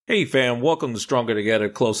Hey fam, welcome to Stronger Together,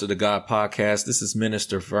 Closer to God podcast. This is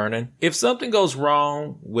Minister Vernon. If something goes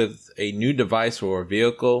wrong with a new device or a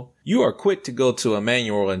vehicle, you are quick to go to a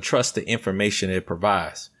manual and trust the information it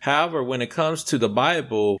provides. However, when it comes to the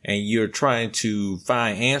Bible and you're trying to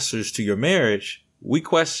find answers to your marriage, we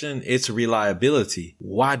question its reliability.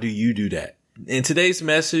 Why do you do that? In today's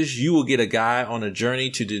message, you will get a guide on a journey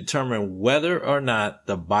to determine whether or not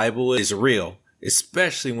the Bible is real,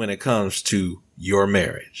 especially when it comes to your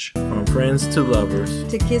marriage. From friends to lovers,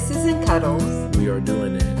 to kisses and cuddles, we are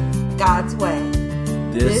doing it God's way.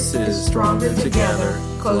 This is Stronger Together,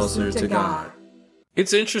 Closer to God.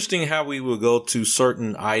 It's interesting how we will go to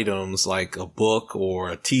certain items like a book or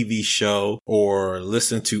a TV show or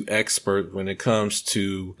listen to experts when it comes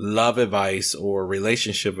to love advice or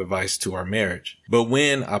relationship advice to our marriage. But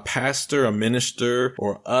when a pastor, a minister,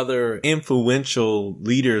 or other influential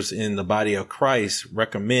leaders in the body of Christ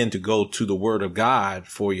recommend to go to the Word of God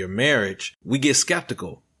for your marriage, we get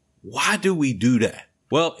skeptical. Why do we do that?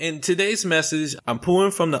 Well, in today's message, I'm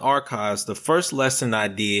pulling from the archives the first lesson I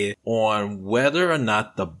did on whether or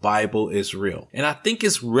not the Bible is real. And I think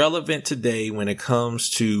it's relevant today when it comes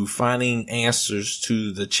to finding answers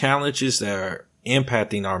to the challenges that are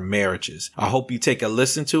impacting our marriages. I hope you take a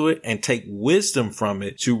listen to it and take wisdom from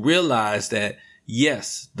it to realize that,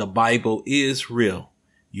 yes, the Bible is real.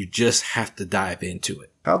 You just have to dive into it.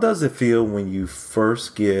 How does it feel when you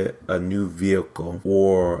first get a new vehicle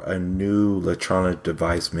or a new electronic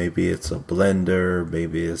device? Maybe it's a blender,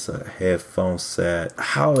 maybe it's a headphone set.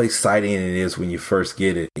 How exciting it is when you first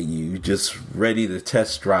get it. You just ready to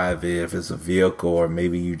test drive it if it's a vehicle, or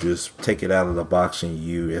maybe you just take it out of the box and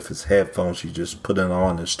if it's headphones, you just put it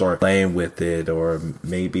on and start playing with it. Or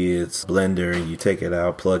maybe it's blender and you take it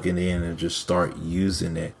out, plug it in and just start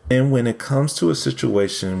using it. And when it comes to a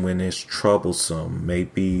situation when it's troublesome,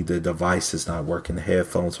 maybe the device is not working, the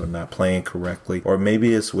headphones are not playing correctly, or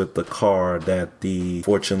maybe it's with the car that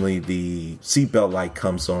fortunately the seatbelt light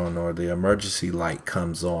comes on or the emergency light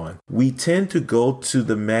comes on. We tend to go to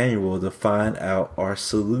the manual to find out our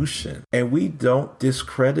solution, and we don't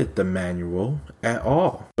discredit the manual at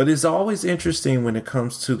all. But it's always interesting when it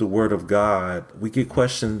comes to the Word of God. We get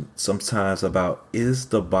questioned sometimes about, is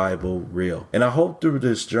the Bible real? And I hope through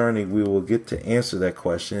this journey we will get to answer that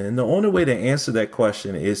question. And the only way to answer that question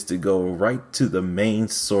is to go right to the main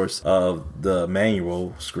source of the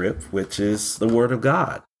manual script, which is the Word of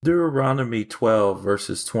God. Deuteronomy 12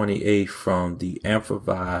 verses 28 from the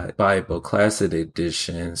Amplified Bible Classic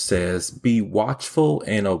Edition says, "Be watchful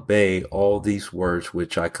and obey all these words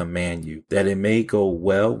which I command you, that it may go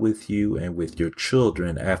well with you and with your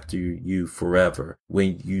children after you forever,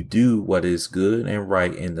 when you do what is good and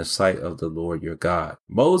right in the sight of the Lord your God."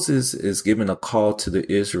 Moses is giving a call to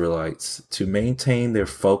the Israelites to maintain their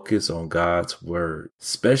focus on God's word,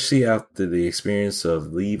 especially after the experience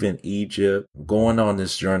of leaving Egypt, going on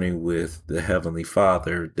this journey with the Heavenly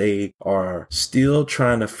Father. They are still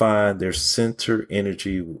trying to find their center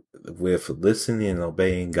energy with listening and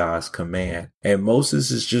obeying God's command. And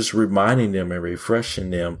Moses is just reminding them and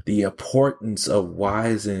refreshing them the importance of why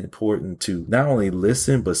it's important to not only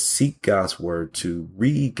listen, but seek God's word, to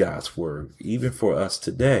read God's word, even for us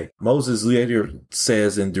today. Moses later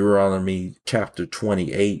says in Deuteronomy chapter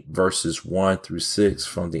 28, verses 1 through 6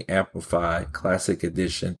 from the Amplified Classic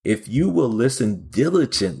Edition, "If you will listen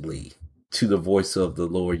diligently to the voice of the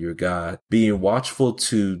Lord your God, being watchful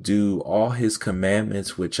to do all his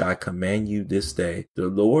commandments which I command you this day, the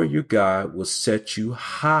Lord your God will set you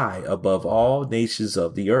high above all nations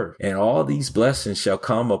of the earth, and all these blessings shall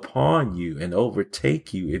come upon you and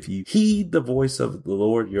overtake you if you heed the voice of the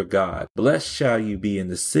Lord your God. Blessed shall you be in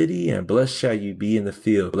the city, and blessed shall you be in the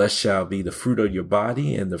field. Blessed shall be the fruit of your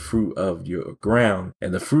body, and the fruit of your ground,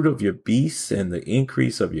 and the fruit of your beasts, and the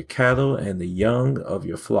increase of your cattle, and the young of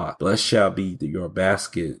your flock. Blessed shall be your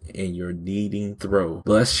basket and your kneading throw.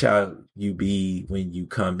 Blessed shall you be when you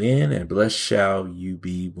come in, and blessed shall you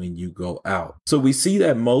be when you go out." So we see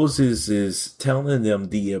that Moses is telling them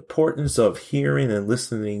the importance of hearing and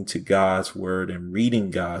listening to God's word and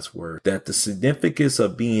reading God's word, that the significance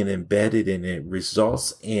of being embedded in it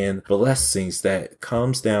results in blessings that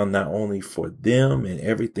comes down not only for them and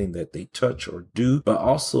everything that they touch or do, but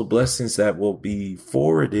also blessings that will be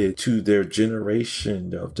forwarded to their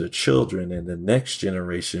generation of the children and the next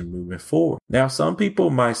generation moving forward. Now, some people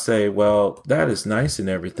might say, well, that is nice and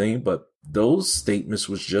everything, but those statements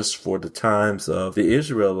was just for the times of the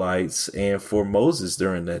Israelites and for Moses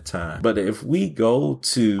during that time. But if we go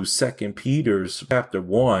to 2 Peter chapter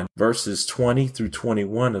 1, verses 20 through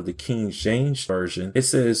 21 of the King James Version, it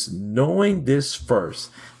says, "Knowing this first,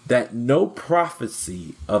 that no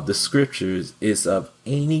prophecy of the scriptures is of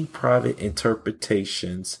any private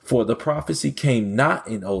interpretations, for the prophecy came not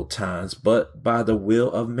in old times, but by the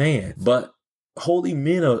will of man. But holy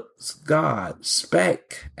men of God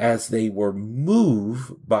spake as they were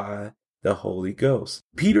moved by the Holy Ghost.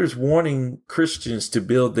 Peter's warning Christians to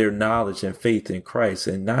build their knowledge and faith in Christ,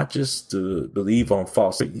 and not just to believe on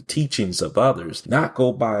false teachings of others, not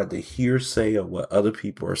go by the hearsay of what other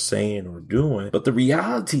people are saying or doing. But the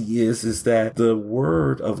reality is that the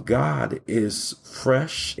word of God is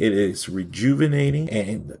fresh. It is rejuvenating.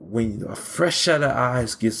 And when a fresh set of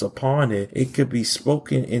eyes gets upon it, it could be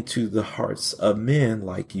spoken into the hearts of men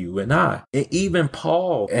like you and I. And even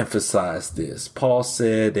Paul emphasized this. Paul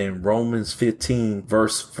said in Romans 15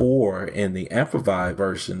 verse 4 in the Amplified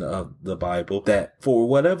version of the Bible that for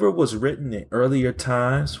whatever was written in earlier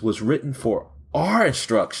times was written for our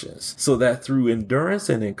instructions, so that through endurance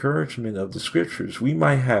and encouragement of the scriptures, we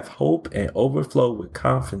might have hope and overflow with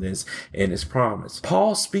confidence in his promise.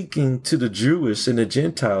 Paul speaking to the Jewish and the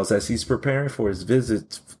Gentiles as he's preparing for his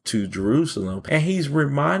visit to Jerusalem, and he's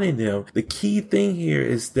reminding them the key thing here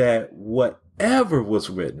is that whatever was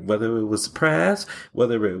written, whether it was past,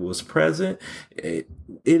 whether it was present, it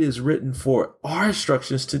is written for our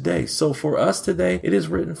instructions today. So for us today, it is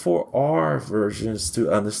written for our versions to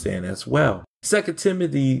understand as well. 2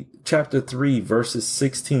 Timothy chapter 3 verses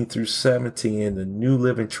 16 through 17 in the New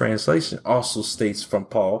Living Translation also states from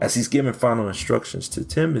Paul, as he's giving final instructions to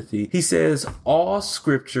Timothy, he says, all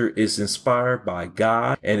scripture is inspired by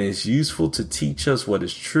God and is useful to teach us what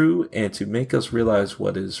is true and to make us realize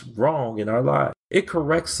what is wrong in our lives. It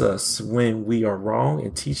corrects us when we are wrong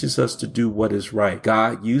and teaches us to do what is right.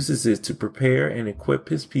 God uses it to prepare and equip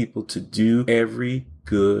his people to do every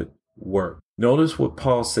good work. Notice what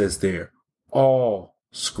Paul says there. All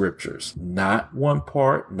scriptures, not one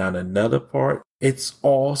part, not another part. It's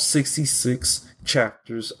all 66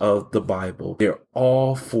 chapters of the Bible. They're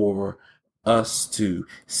all for us to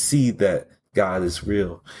see that God is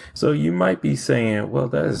real. So you might be saying, well,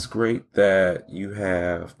 that is great that you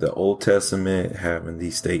have the Old Testament having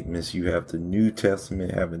these statements. You have the New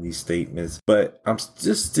Testament having these statements, but I'm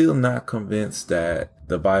just still not convinced that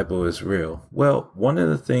the Bible is real. Well, one of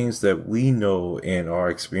the things that we know in our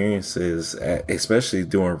experiences, especially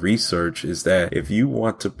doing research, is that if you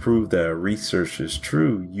want to prove that research is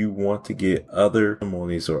true, you want to get other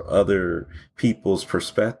testimonies or other people's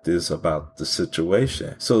perspectives about the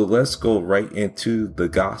situation. So let's go right into the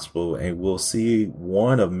gospel and we'll see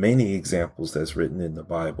one of many examples that's written in the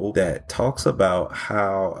Bible that talks about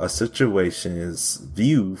how a situation is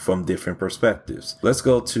viewed from different perspectives. Let's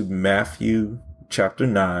go to Matthew chapter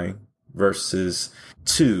 9, verses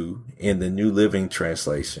 2 in the New Living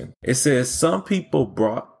Translation. It says, some people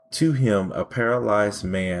brought to him a paralyzed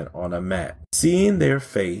man on a mat. Seeing their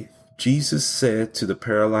faith, Jesus said to the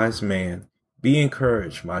paralyzed man, be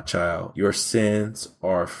encouraged, my child. Your sins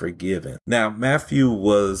are forgiven. Now, Matthew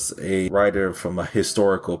was a writer from a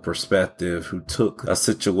historical perspective who took a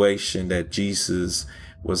situation that Jesus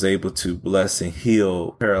was able to bless and heal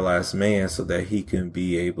a paralyzed man so that he can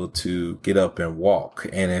be able to get up and walk.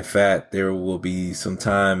 And in fact, there will be some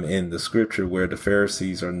time in the scripture where the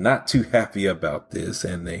Pharisees are not too happy about this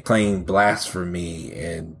and they claim blasphemy.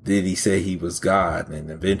 And did he say he was God?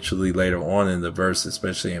 And eventually later on in the verse,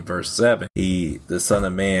 especially in verse 7, the Son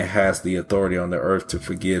of Man has the authority on the earth to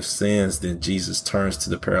forgive sins. Then Jesus turns to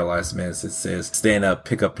the paralyzed man and says, stand up,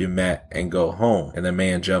 pick up your mat and go home. And the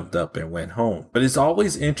man jumped up and went home. But it's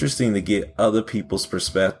always interesting to get other people's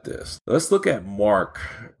perspectives. Let's look at Mark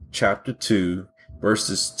chapter 2,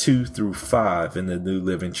 verses 2 through 5 in the New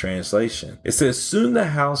Living Translation. It says, soon the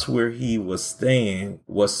house where he was staying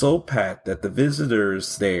was so packed that the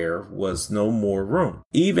visitors there was no more room,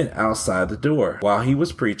 even outside the door. While he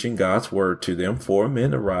was preaching God's word to them, 4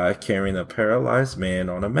 men arrived carrying a paralyzed man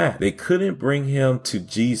on a mat. They couldn't bring him to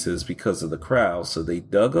Jesus because of the crowd, so they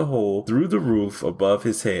dug a hole through the roof above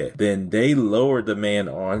his head. Then they lowered the man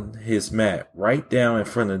on his mat right down in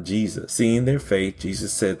front of Jesus. Seeing their faith,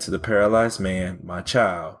 Jesus said to the paralyzed man, my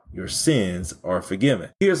child, your sins are forgiven.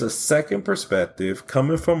 Here's a second perspective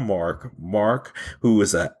coming from Mark, who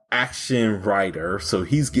is an action writer. So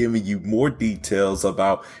he's giving you more details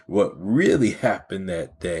about what really happened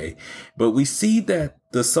that day. But we see that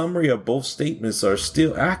the summary of both statements are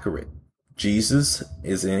still accurate. Jesus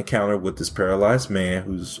is in encounter with this paralyzed man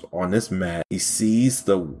who's on this mat. He sees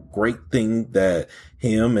the great thing that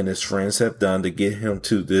him and his friends have done to get him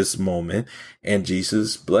to this moment. And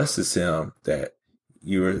Jesus blesses him that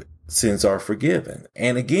your sins are forgiven.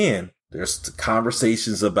 And again, There's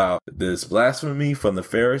conversations about this blasphemy from the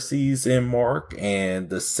Pharisees in Mark, and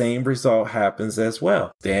the same result happens as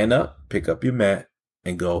well. Stand up, pick up your mat,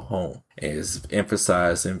 and go home. It's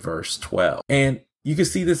emphasized in verse 12. And you can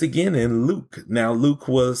see this again in Luke. Now, Luke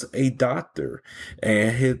was a doctor,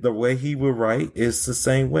 and the way he would write is the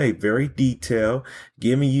same way, very detailed,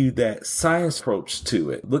 giving you that science approach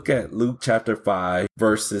to it. Look at Luke chapter 5,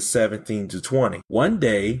 verses 17 to 20. One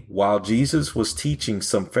day, while Jesus was teaching,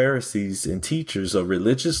 some Pharisees and teachers of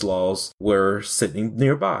religious laws were sitting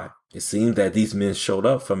nearby. It seemed that these men showed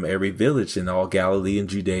up from every village in all Galilee and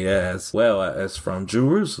Judea, as well as from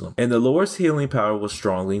Jerusalem. And the Lord's healing power was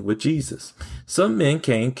strongly with Jesus. Some men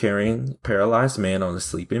came carrying a paralyzed man on a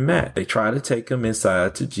sleeping mat. They tried to take him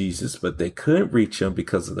inside to Jesus, but they couldn't reach him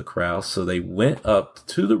because of the crowd. So they went up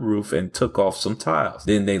to the roof and took off some tiles.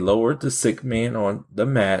 Then they lowered the sick man on the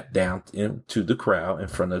mat down into the crowd in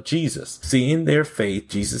front of Jesus. Seeing their faith,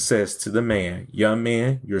 Jesus says to the man, "Young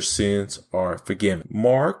man, your sins are forgiven."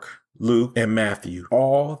 Mark, Luke, and Matthew,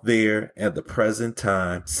 all there at the present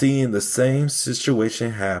time, seeing the same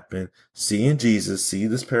situation happen, seeing Jesus see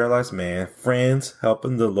this paralyzed man, friends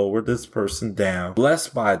helping to lower this person down,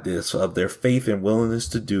 blessed by this of their faith and willingness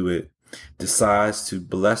to do it, decides to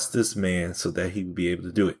bless this man so that he would be able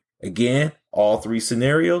to do it. Again, all three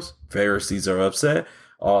scenarios, Pharisees are upset.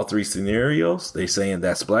 All three scenarios, they're saying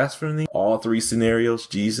that's blasphemy. All three scenarios,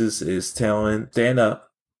 Jesus is telling, stand up,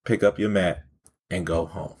 pick up your mat, and go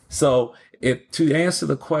home. So to answer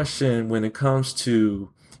the question when it comes to,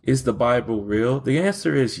 is the Bible real? The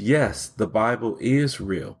answer is yes, the Bible is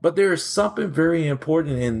real. But there is something very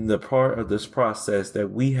important in the part of this process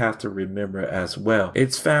that we have to remember as well.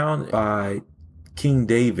 It's found by King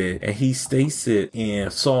David, and he states it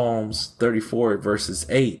in Psalms 34 verses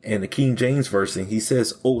 8. In the King James Version, he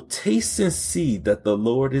says, "Oh, taste and see that the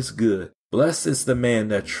Lord is good. Blessed is the man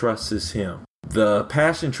that trusts him." The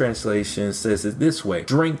Passion Translation says it this way: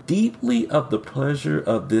 "Drink deeply of the pleasure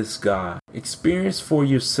of this God. Experience for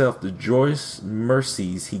yourself the joyous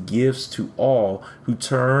mercies he gives to all who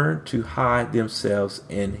turn to hide themselves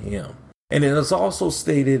in him." And it is also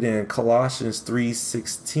stated in Colossians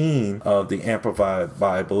 3:16 of the Amplified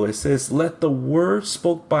Bible. It says, "Let the word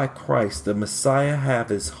spoke by Christ, the Messiah, have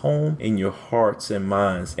his home in your hearts and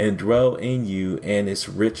minds and dwell in you and its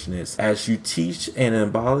richness, as you teach and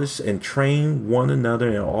abolish and train one another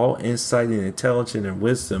in all insight and intelligence and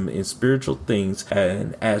wisdom in spiritual things,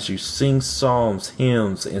 and as you sing psalms,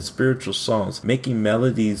 hymns, and spiritual songs, making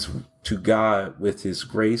melodies to God with his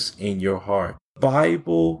grace in your heart."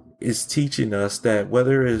 Bible is teaching us that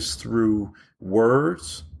whether it's through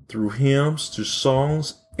words, through hymns, through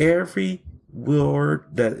songs, every word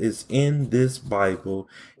that is in this Bible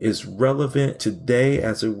is relevant today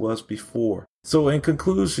as it was before. So in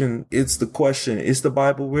conclusion, it's the question, is the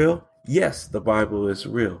Bible real? Yes, the Bible is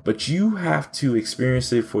real, but you have to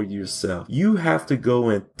experience it for yourself. You have to go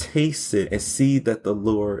and taste it and see that the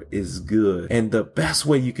Lord is good. And the best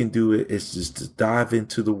way you can do it is just to dive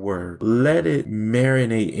into the word. Let it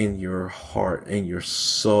marinate in your heart and your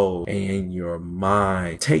soul and in your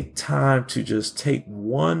mind. Take time to just take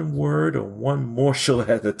one word or one morsel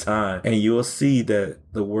at a time, and you'll see that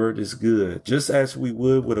the word is good. Just as we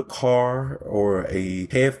would with a car or a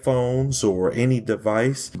headphones or any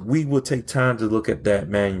device, we will take time to look at that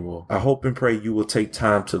manual. I hope and pray you will take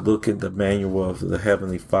time to look at the manual of the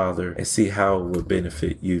Heavenly Father and see how it will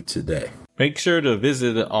benefit you today. Make sure to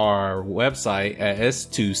visit our website at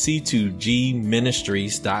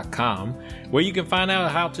s2c2gministries.com, where you can find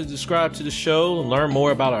out how to subscribe to the show, learn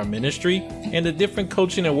more about our ministry, and the different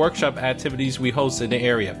coaching and workshop activities we host in the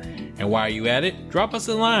area. And while you're at it, drop us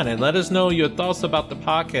a line and let us know your thoughts about the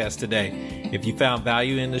podcast today. If you found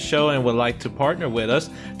value in the show and would like to partner with us,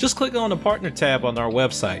 just click on the partner tab on our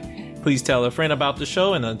website. Please tell a friend about the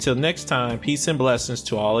show, and until next time, peace and blessings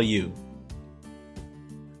to all of you.